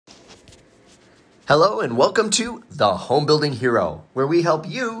Hello and welcome to The Home Building Hero, where we help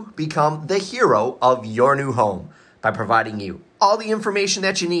you become the hero of your new home by providing you all the information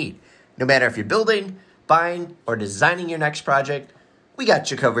that you need. No matter if you're building, buying, or designing your next project, we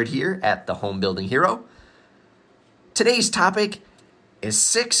got you covered here at The Home Building Hero. Today's topic is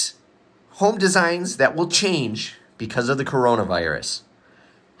 6 home designs that will change because of the coronavirus.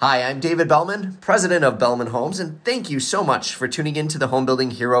 Hi, I'm David Bellman, president of Bellman Homes, and thank you so much for tuning in to the Home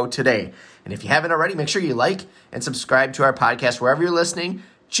Building Hero today. And if you haven't already, make sure you like and subscribe to our podcast wherever you're listening.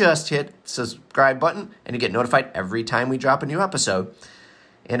 Just hit the subscribe button and you get notified every time we drop a new episode.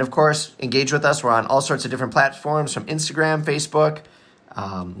 And of course, engage with us. We're on all sorts of different platforms from Instagram, Facebook,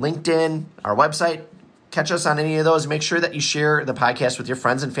 LinkedIn, our website. Catch us on any of those. Make sure that you share the podcast with your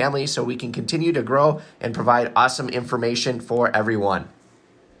friends and family so we can continue to grow and provide awesome information for everyone.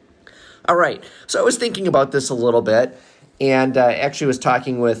 All right, so I was thinking about this a little bit and actually was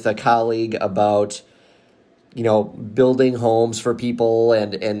talking with a colleague about, building homes for people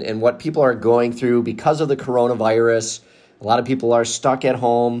and what people are going through because of the coronavirus. A lot of people are stuck at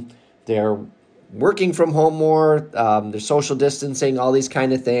home. They're working from home more. They're social distancing, all these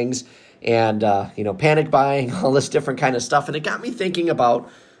kind of things, and, panic buying, all this different kind of stuff. And it got me thinking about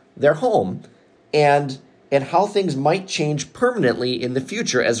their home and how things might change permanently in the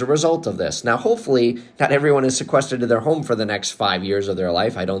future as a result of this. Now, hopefully, not everyone is sequestered to their home for the next 5 years of their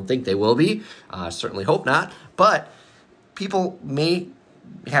life. I don't think they will be. Certainly hope not. But people may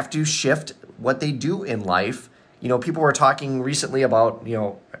have to shift what they do in life. People were talking recently about,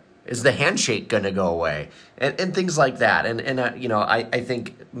 is the handshake going to go away? And things like that. I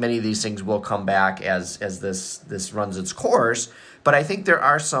think many of these things will come back as this runs its course. But I think there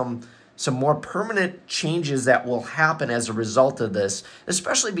are some more permanent changes that will happen as a result of this,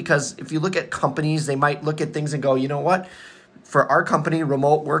 especially because if you look at companies, they might look at things and go, you know what, for our company,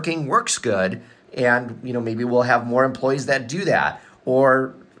 remote working works good. And, maybe we'll have more employees that do that,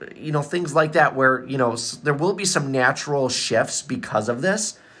 or, things like that where, there will be some natural shifts because of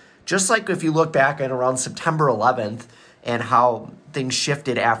this. Just like if you look back at around September 11th and how things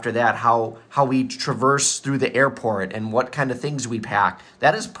shifted after that, how we traverse through the airport and what kind of things we pack,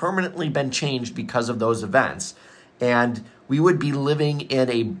 that has permanently been changed because of those events. And we would be living in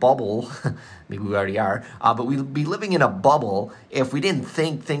a bubble, maybe we already are, but we'd be living in a bubble if we didn't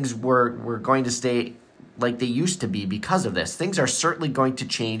think things were going to stay like they used to be because of this. Things are certainly going to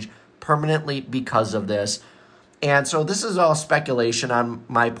change permanently because of this. And so this is all speculation on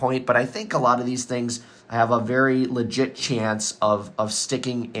my point, but I think a lot of these things have a very legit chance of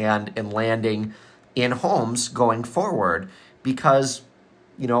sticking and landing in homes going forward because,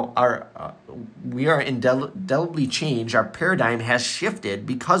 we are indelibly changed. Our paradigm has shifted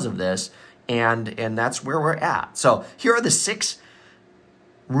because of this, and that's where we're at. So here are the 6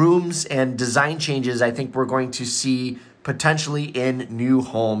 rooms and design changes I think we're going to see potentially in new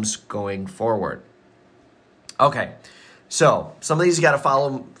homes going forward. Okay, so some of these you got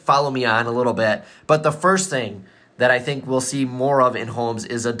to follow me on a little bit. But the first thing that I think we'll see more of in homes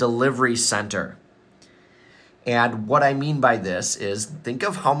is a delivery center. And what I mean by this is think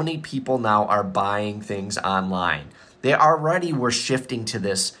of how many people now are buying things online. They already were shifting to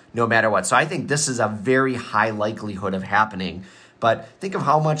this no matter what. So I think this is a very high likelihood of happening. But think of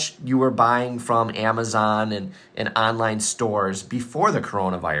how much you were buying from Amazon and online stores before the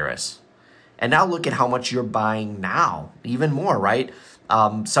coronavirus. And now look at how much you're buying now, even more, right?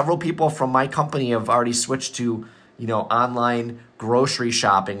 Several people from my company have already switched to, online grocery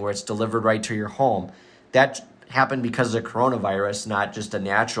shopping where it's delivered right to your home. That happened because of coronavirus, not just a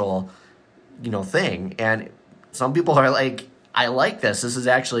natural, thing. And some people are like, I like this. This is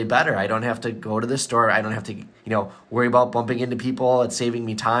actually better. I don't have to go to the store. I don't have to, worry about bumping into people. It's saving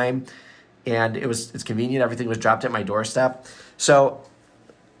me time. And it's convenient. Everything was dropped at my doorstep. So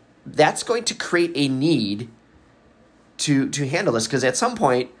that's going to create a need to handle this because at some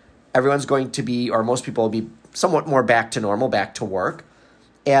point, everyone's going to be, or most people will be somewhat more back to normal, back to work.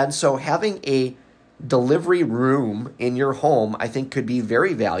 And so having a delivery room in your home, I think could be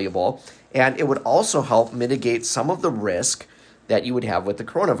very valuable. And it would also help mitigate some of the risk that you would have with the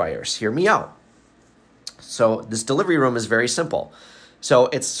coronavirus. Hear me out. So this delivery room is very simple. So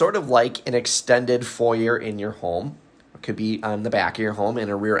it's sort of like an extended foyer in your home. It could be on the back of your home in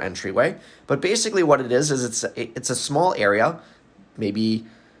a rear entryway. But basically what it is it's a small area, maybe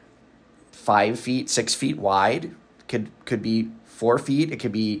 5 feet, 6 feet wide. Could be 4 feet. It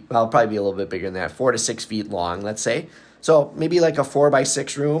could be, probably be a little bit bigger than that, 4 to 6 feet long, let's say. So maybe like a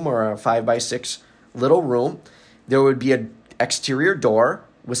 4x6 room or a 5x6 little room. There would be an exterior door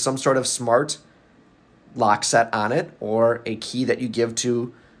with some sort of smart lock set on it or a key that you give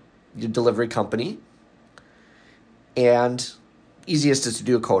to your delivery company. And easiest is to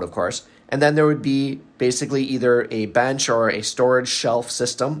do a code, of course. And then there would be basically either a bench or a storage shelf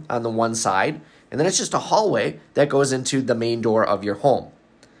system on the one side. And then it's just a hallway that goes into the main door of your home.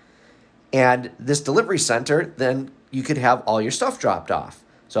 And this delivery center, then you could have all your stuff dropped off.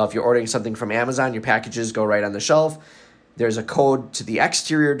 So if you're ordering something from Amazon, your packages go right on the shelf. There's a code to the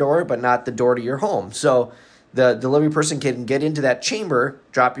exterior door, but not the door to your home. So the delivery person can get into that chamber,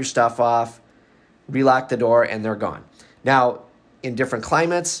 drop your stuff off, relock the door, and they're gone. Now, in different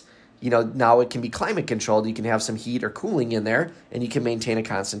climates, now it can be climate controlled. You can have some heat or cooling in there, and you can maintain a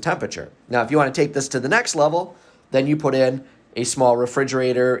constant temperature. Now, if you want to take this to the next level, then you put in a small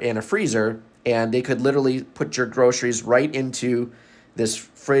refrigerator and a freezer, and they could literally put your groceries right into this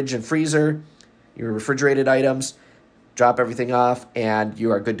fridge and freezer, your refrigerated items, drop everything off, and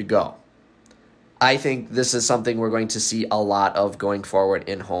you are good to go. I think this is something we're going to see a lot of going forward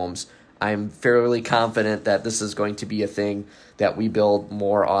in homes. I'm fairly confident that this is going to be a thing that we build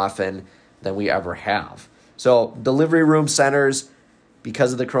more often than we ever have. So delivery room centers,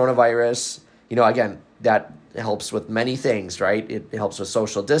 because of the coronavirus, again, that helps with many things, right? It helps with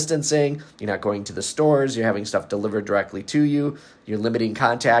social distancing. You're not going to the stores. You're having stuff delivered directly to you. You're limiting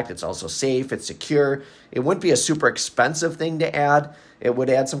contact. It's also safe. It's secure. It wouldn't be a super expensive thing to add. It would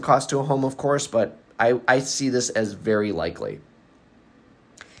add some cost to a home, of course, but I see this as very likely.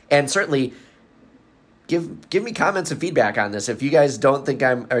 And certainly, give me comments and feedback on this. If you guys don't think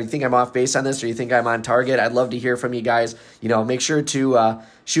you think I'm off base on this, or you think I'm on target, I'd love to hear from you guys. Make sure to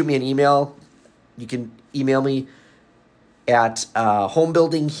shoot me an email. You can email me at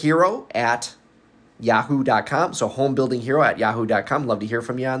homebuildinghero@yahoo.com. So homebuildinghero@yahoo.com. Love to hear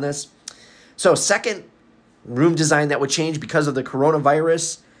from you on this. So second room design that would change because of the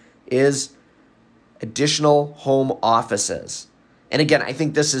coronavirus is additional home offices. And again, I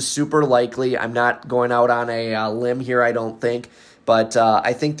think this is super likely. I'm not going out on a limb here, I don't think. But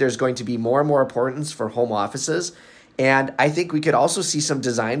I think there's going to be more and more importance for home offices. And I think we could also see some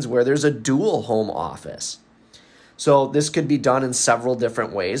designs where there's a dual home office. So this could be done in several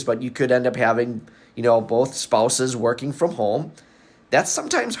different ways, but you could end up having, both spouses working from home. That's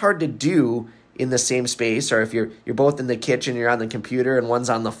sometimes hard to do in the same space, or if you're both in the kitchen, you're on the computer, and one's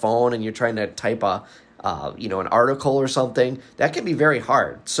on the phone, and you're trying to type an article or something. That can be very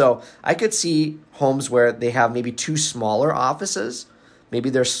hard. So I could see homes where they have maybe two smaller offices.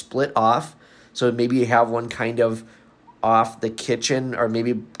 Maybe they're split off. So maybe you have one kind of off the kitchen, or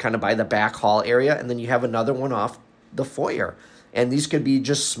maybe kind of by the back hall area, and then you have another one off the foyer. And these could be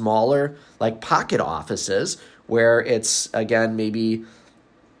just smaller, like pocket offices, where it's, again, maybe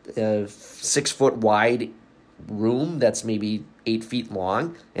a 6 foot wide room that's maybe 8 feet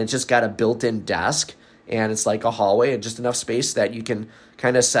long, and it's just got a built-in desk, and it's like a hallway and just enough space that you can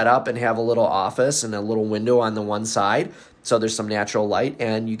kind of set up and have a little office and a little window on the one side, so there's some natural light,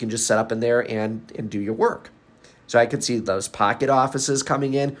 and you can just set up in there and do your work. So I could see those pocket offices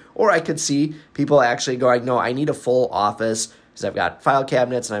coming in, or I could see people actually going, no, I need a full office because I've got file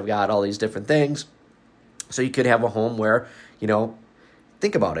cabinets and I've got all these different things. So you could have a home where,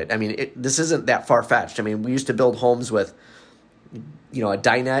 think about it. I mean, this isn't that far-fetched. I mean, we used to build homes with, a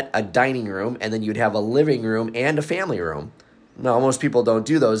dinette, a dining room, and then you'd have a living room and a family room. Now, most people don't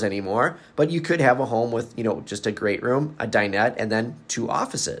do those anymore, but you could have a home with, just a great room, a dinette, and then 2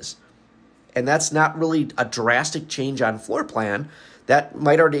 offices. And that's not really a drastic change on floor plan. That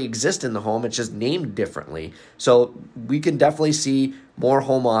might already exist in the home. It's just named differently. So we can definitely see more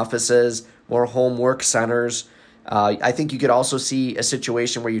home offices, more home work centers. I think you could also see a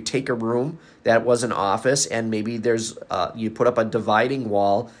situation where you take a room that was an office, and maybe there's you put up a dividing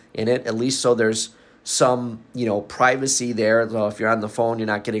wall in it, at least so there's some privacy there. So if you're on the phone, you're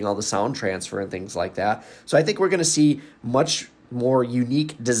not getting all the sound transfer and things like that. So I think we're going to see much more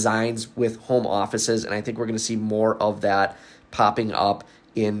unique designs with home offices, and I think we're going to see more of that popping up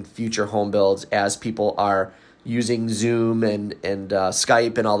in future home builds as people are using Zoom and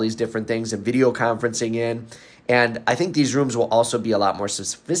Skype and all these different things and video conferencing in. And I think these rooms will also be a lot more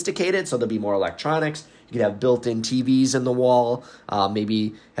sophisticated, so there'll be more electronics. You could have built-in TVs in the wall,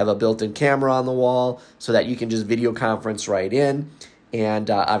 maybe have a built-in camera on the wall so that you can just video conference right in, and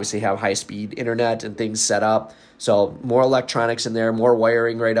obviously have high-speed internet and things set up. So more electronics in there, more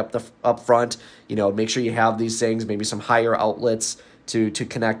wiring right up front. Make sure you have these things, maybe some higher outlets to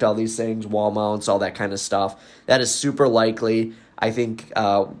connect all these things, wall mounts, all that kind of stuff. That is super likely. I think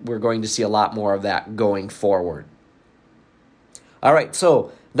we're going to see a lot more of that going forward. All right,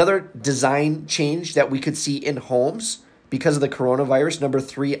 so another design change that we could see in homes because of the coronavirus, number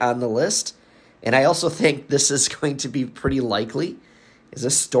 3 on the list, and I also think this is going to be pretty likely, is a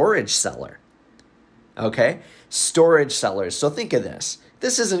storage cellar. Okay? Storage cellars. So think of this.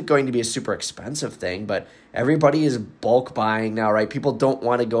 This isn't going to be a super expensive thing, but everybody is bulk buying now, right? People don't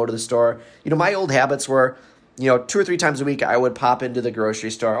want to go to the store. My old habits were, 2 or 3 times a week, I would pop into the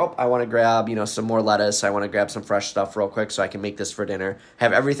grocery store. Oh, I want to grab, some more lettuce. I want to grab some fresh stuff real quick so I can make this for dinner.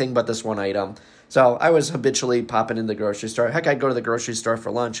 Have everything but this one item. So I was habitually popping into the grocery store. Heck, I'd go to the grocery store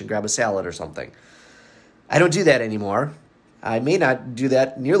for lunch and grab a salad or something. I don't do that anymore. I may not do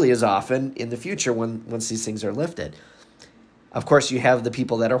that nearly as often in the future once these things are lifted. Of course, you have the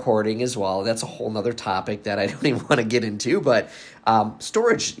people that are hoarding as well. That's a whole nother topic that I don't even want to get into, but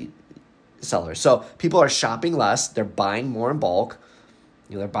storage sellers. So people are shopping less. They're buying more in bulk.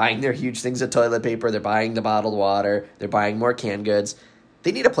 They're buying their huge things of toilet paper. They're buying the bottled water. They're buying more canned goods.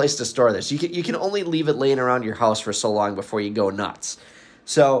 They need a place to store this. You can only leave it laying around your house for so long before you go nuts.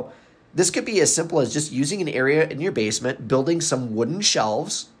 So this could be as simple as just using an area in your basement, building some wooden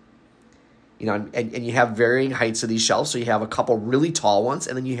shelves, and you have varying heights of these shelves. So you have a couple really tall ones,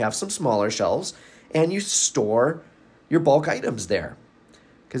 and then you have some smaller shelves, and you store your bulk items there,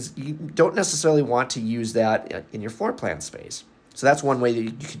 because you don't necessarily want to use that in your floor plan space. So that's one way that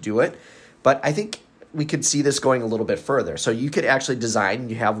you could do it. But I think we could see this going a little bit further. So you could actually design,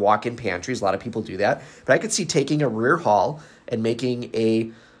 you have walk-in pantries. A lot of people do that. But I could see taking a rear hall and making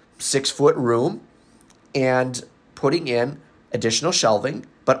a 6-foot room and putting in additional shelving,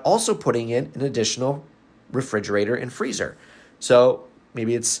 but also putting in an additional refrigerator and freezer. So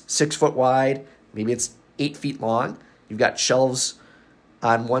maybe it's 6 foot wide, maybe it's 8 feet long. You've got shelves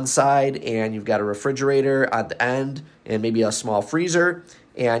on one side, and you've got a refrigerator at the end, and maybe a small freezer,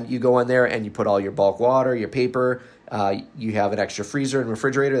 and you go in there and you put all your bulk water, your paper, you have an extra freezer and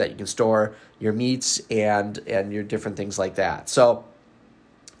refrigerator that you can store your meats and your different things like that. So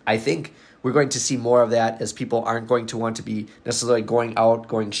I think we're going to see more of that, as people aren't going to want to be necessarily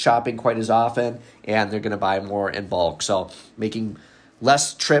going shopping quite as often, and they're going to buy more in bulk. So making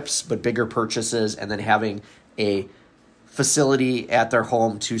less trips but bigger purchases, and then having a facility at their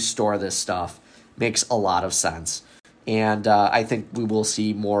home to store this stuff makes a lot of sense. And I think we will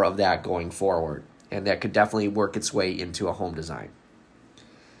see more of that going forward. And that could definitely work its way into a home design.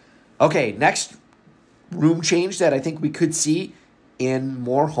 Okay, next room change that I think we could see in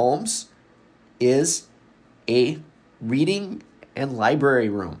more homes is a reading and library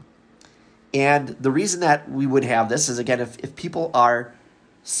room. And the reason that we would have this is, again, if people are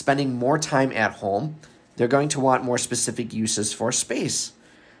spending more time at home, they're going to want more specific uses for space.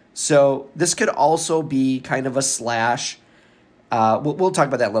 So this could also be kind of a slash. We'll talk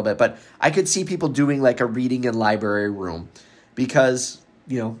about that a little bit, but I could see people doing like a reading and library room because,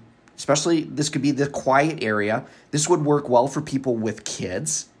 especially this could be the quiet area. This would work well for people with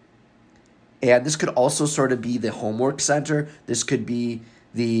kids. And this could also sort of be the homework center. This could be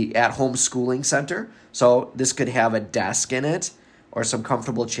the at-home schooling center. So this could have a desk in it or some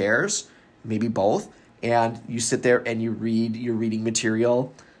comfortable chairs, maybe both. And you sit there and you read your reading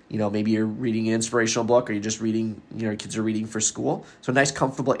material. Maybe you're reading an inspirational book, or you're just reading, your kids are reading for school. So a nice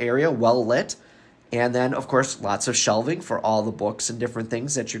comfortable area, well lit. And then, of course, lots of shelving for all the books and different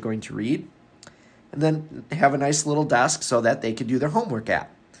things that you're going to read. And then have a nice little desk so that they can do their homework at.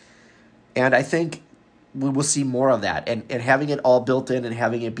 And I think we will see more of that. And having it all built in and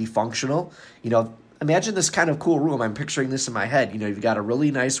having it be functional. Imagine this kind of cool room. I'm picturing this in my head. You've got a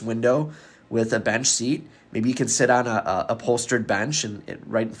really nice window with a bench seat. Maybe you can sit on a upholstered bench and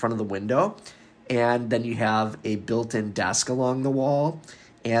right in front of the window. And then you have a built-in desk along the wall.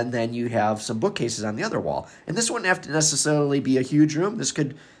 And then you have some bookcases on the other wall. And this wouldn't have to necessarily be a huge room. This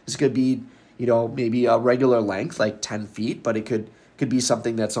could be, maybe a regular length, like 10 feet. But it could be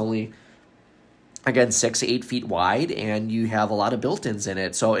something that's only, again, 6 to 8 feet wide. And you have a lot of built-ins in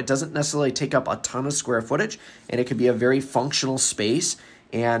it. So it doesn't necessarily take up a ton of square footage. And it could be a very functional space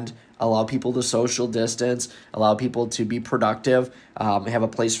and allow people to social distance, allow people to be productive, have a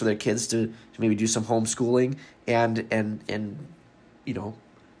place for their kids to maybe do some homeschooling and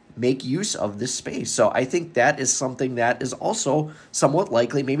make use of this space. So I think that is something that is also somewhat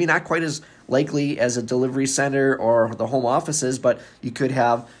likely, maybe not quite as likely as a delivery center or the home offices, but you could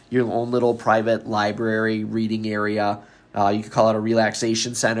have your own little private library reading area. You could call it a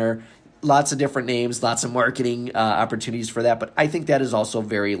relaxation center. Lots of different names, lots of marketing opportunities for that, but I think that is also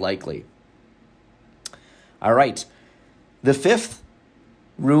very likely. All right. The fifth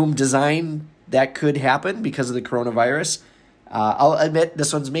room design that could happen because of the coronavirus, I'll admit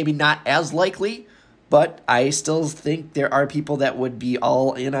this one's maybe not as likely, but I still think there are people that would be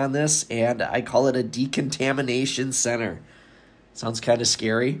all in on this, and I call it a decontamination center. Sounds kind of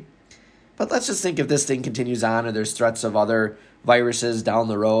scary. But let's just think if this thing continues on or there's threats of other viruses down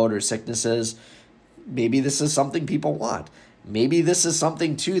the road or sicknesses. Maybe this is something people want. Maybe this is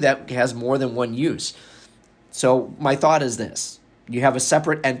something too that has more than one use. So my thought is this. You have a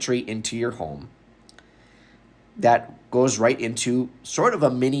separate entry into your home that goes right into sort of a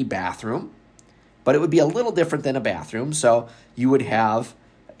mini bathroom, but it would be a little different than a bathroom. So you would have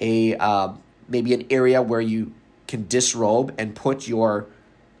a maybe an area where you can disrobe and put your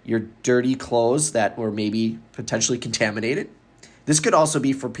dirty clothes that were maybe potentially contaminated. This could also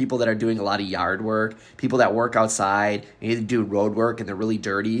be for people that are doing a lot of yard work, people that work outside, and either do road work and they're really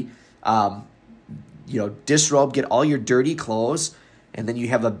dirty. Disrobe, get all your dirty clothes, and then you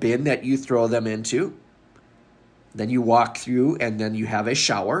have a bin that you throw them into. Then you walk through, and then you have a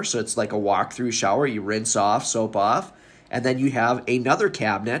shower. So it's like a walk-through shower. You rinse off, soap off, and then you have another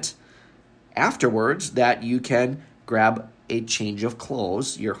cabinet afterwards that you can grab a change of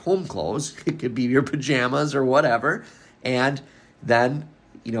clothes, your home clothes. It could be your pajamas or whatever. And then,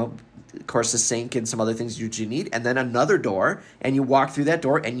 of course, the sink and some other things that you need. And then another door, and you walk through that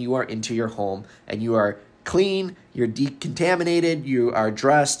door, and you are into your home, and you are clean, you're decontaminated, you are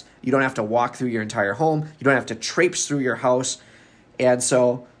dressed, you don't have to walk through your entire home, you don't have to traipse through your house. And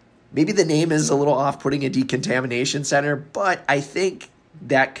so maybe the name is a little off-putting, a decontamination center, but I think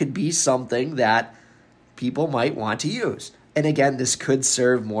that could be something that people might want to use. And again, this could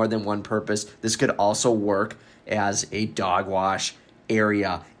serve more than one purpose. This could also work as a dog wash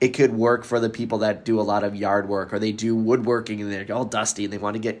area. It could work for the people that do a lot of yard work, or they do woodworking and they're all dusty and they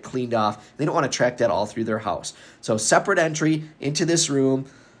want to get cleaned off. They don't want to track that all through their house. So separate entry into this room.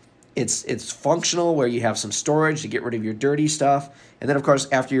 It's functional where you have some storage to get rid of your dirty stuff. And then, of course,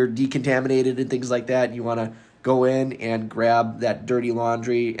 after you're decontaminated and things like that, you want to go in and grab that dirty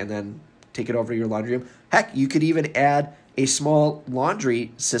laundry and then take it over to your laundry room. Heck, you could even add a small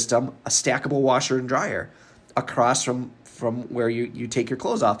laundry system, a stackable washer and dryer across from where you take your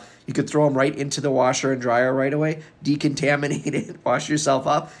clothes off. You could throw them right into the washer and dryer right away, decontaminate it, wash yourself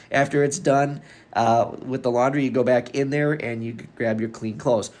up. After it's done with the laundry, you go back in there and you grab your clean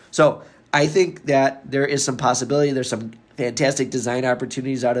clothes. So I think that there is some possibility. There's some fantastic design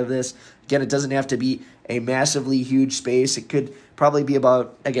opportunities out of this. Again, it doesn't have to be a massively huge space. It could probably be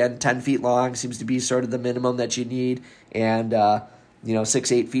about, again, 10 feet long, seems to be sort of the minimum that you need, and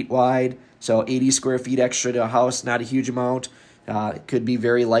 6-8 feet wide. So 80 square feet extra to a house, not a huge amount. It could be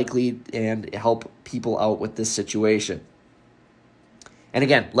very likely and help people out with this situation. And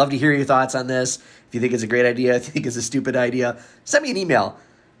again, love to hear your thoughts on this. If you think it's a great idea, if you think it's a stupid idea, send me an email.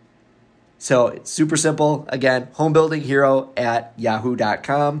 So it's super simple. Again,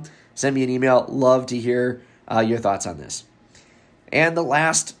 homebuildinghero@yahoo.com. Send me an email. Love to hear your thoughts on this. And the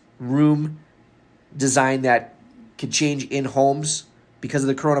last room design that could change in homes because of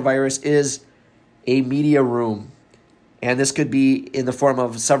the coronavirus is a media room. And this could be in the form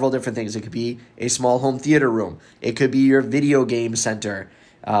of several different things. It could be a small home theater room. It could be your video game center.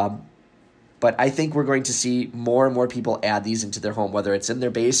 But I think we're going to see more and more people add these into their home, whether it's in their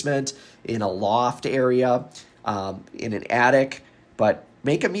basement, in a loft area, in an attic. But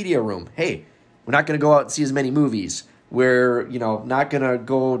make a media room. Hey, we're not going to go out and see as many movies. We're not going to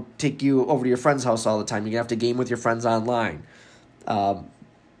go take you over to your friend's house all the time. You're going to have to game with your friends online.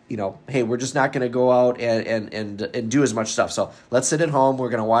 Hey, we're just not going to go out and do as much stuff. So let's sit at home. We're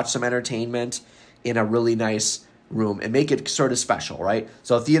going to watch some entertainment in a really nice room and make it sort of special, right?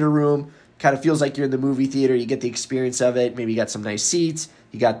 So a theater room kind of feels like you're in the movie theater. You get the experience of it. Maybe you got some nice seats.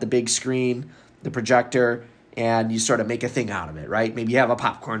 You got the big screen, the projector, and you sort of make a thing out of it, right? Maybe you have a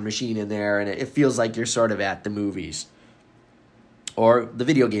popcorn machine in there, and it feels like you're sort of at the movies. Or the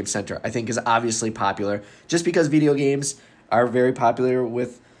video game center, I think, is obviously popular. Just because video games are very popular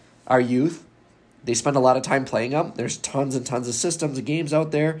with our youth, they spend a lot of time playing them. There's tons and tons of systems and games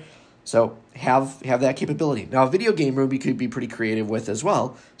out there. So have that capability. Now, a video game room you could be pretty creative with as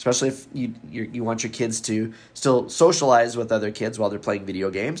well, especially if you want your kids to still socialize with other kids while they're playing video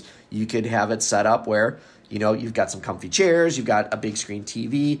games. You could have it set up where you've got some comfy chairs, you've got a big screen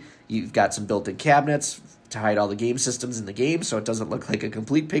TV, you've got some built-in cabinets to hide all the game systems in the game so it doesn't look like a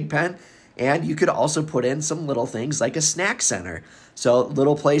complete pig pen. And you could also put in some little things like a snack center. So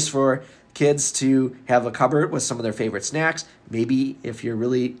little place for kids to have a cupboard with some of their favorite snacks. Maybe if you're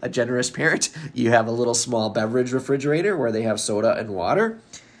really a generous parent, you have a little small beverage refrigerator where they have soda and water.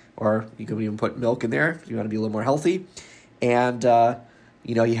 Or you could even put milk in there if you want to be a little more healthy. And,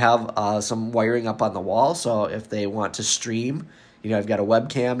 you have some wiring up on the wall. So if they want to stream, I've got a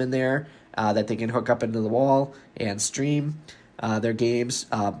webcam in there that they can hook up into the wall and stream their games.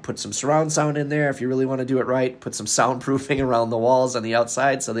 Put some surround sound in there if you really want to do it right. Put some soundproofing around the walls on the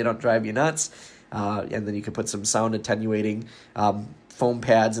outside so they don't drive you nuts. and then you could put some sound attenuating foam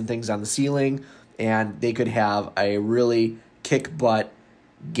pads and things on the ceiling, and they could have a really kick-butt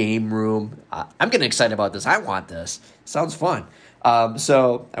game room. I'm getting excited about this. I want this. Sounds fun.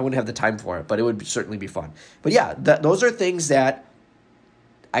 So I wouldn't have the time for it, but it would certainly be fun. But yeah, those are things that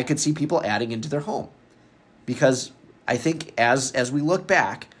I could see people adding into their home, because I think as we look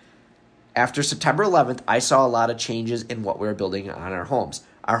back, after September 11th, I saw a lot of changes in what we were building on our homes.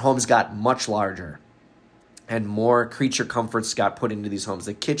 Our homes got much larger, and more creature comforts got put into these homes.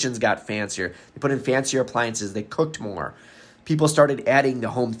 The kitchens got fancier. They put in fancier appliances. They cooked more. People started adding the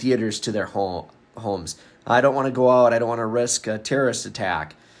home theaters to their homes. I don't want to go out. I don't want to risk a terrorist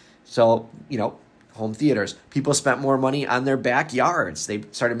attack. So, home theaters. People spent more money on their backyards. They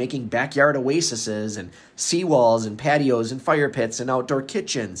started making backyard oases and seawalls and patios and fire pits and outdoor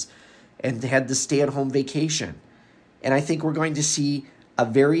kitchens, and they had the stay-at-home vacation. And I think we're going to see a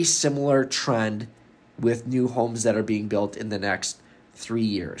very similar trend with new homes that are being built in the next 3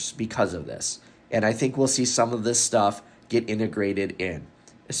 years because of this. And I think we'll see some of this stuff get integrated in.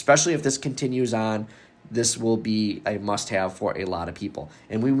 Especially if this continues on, this will be a must-have for a lot of people.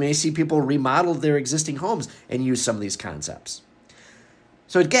 And we may see people remodel their existing homes and use some of these concepts.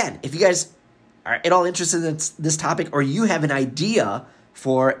 So again, if you guys are at all interested in this topic, or you have an idea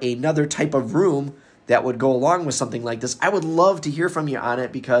for another type of room that would go along with something like this, I would love to hear from you on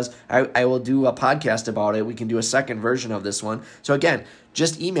it, because I will do a podcast about it. We can do a second version of this one. So again,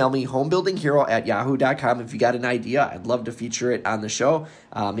 just email me, homebuildinghero@yahoo.com. If you got an idea, I'd love to feature it on the show.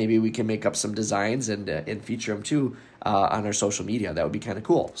 Maybe we can make up some designs and feature them too on our social media. That would be kind of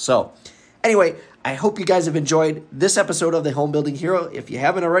cool. So anyway, I hope you guys have enjoyed this episode of the Home Building Hero. If you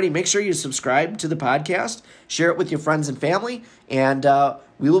haven't already, make sure you subscribe to the podcast, share it with your friends and family, and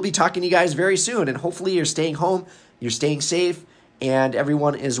we will be talking to you guys very soon. And hopefully you're staying home, you're staying safe, and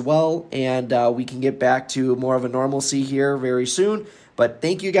everyone is well, and we can get back to more of a normalcy here very soon. But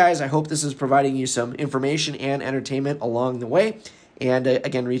thank you guys. I hope this is providing you some information and entertainment along the way. And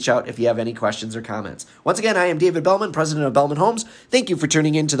again, reach out if you have any questions or comments. Once again, I am David Bellman, president of Bellman Homes. Thank you for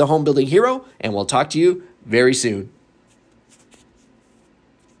tuning in to the Home Building Hero, and we'll talk to you very soon.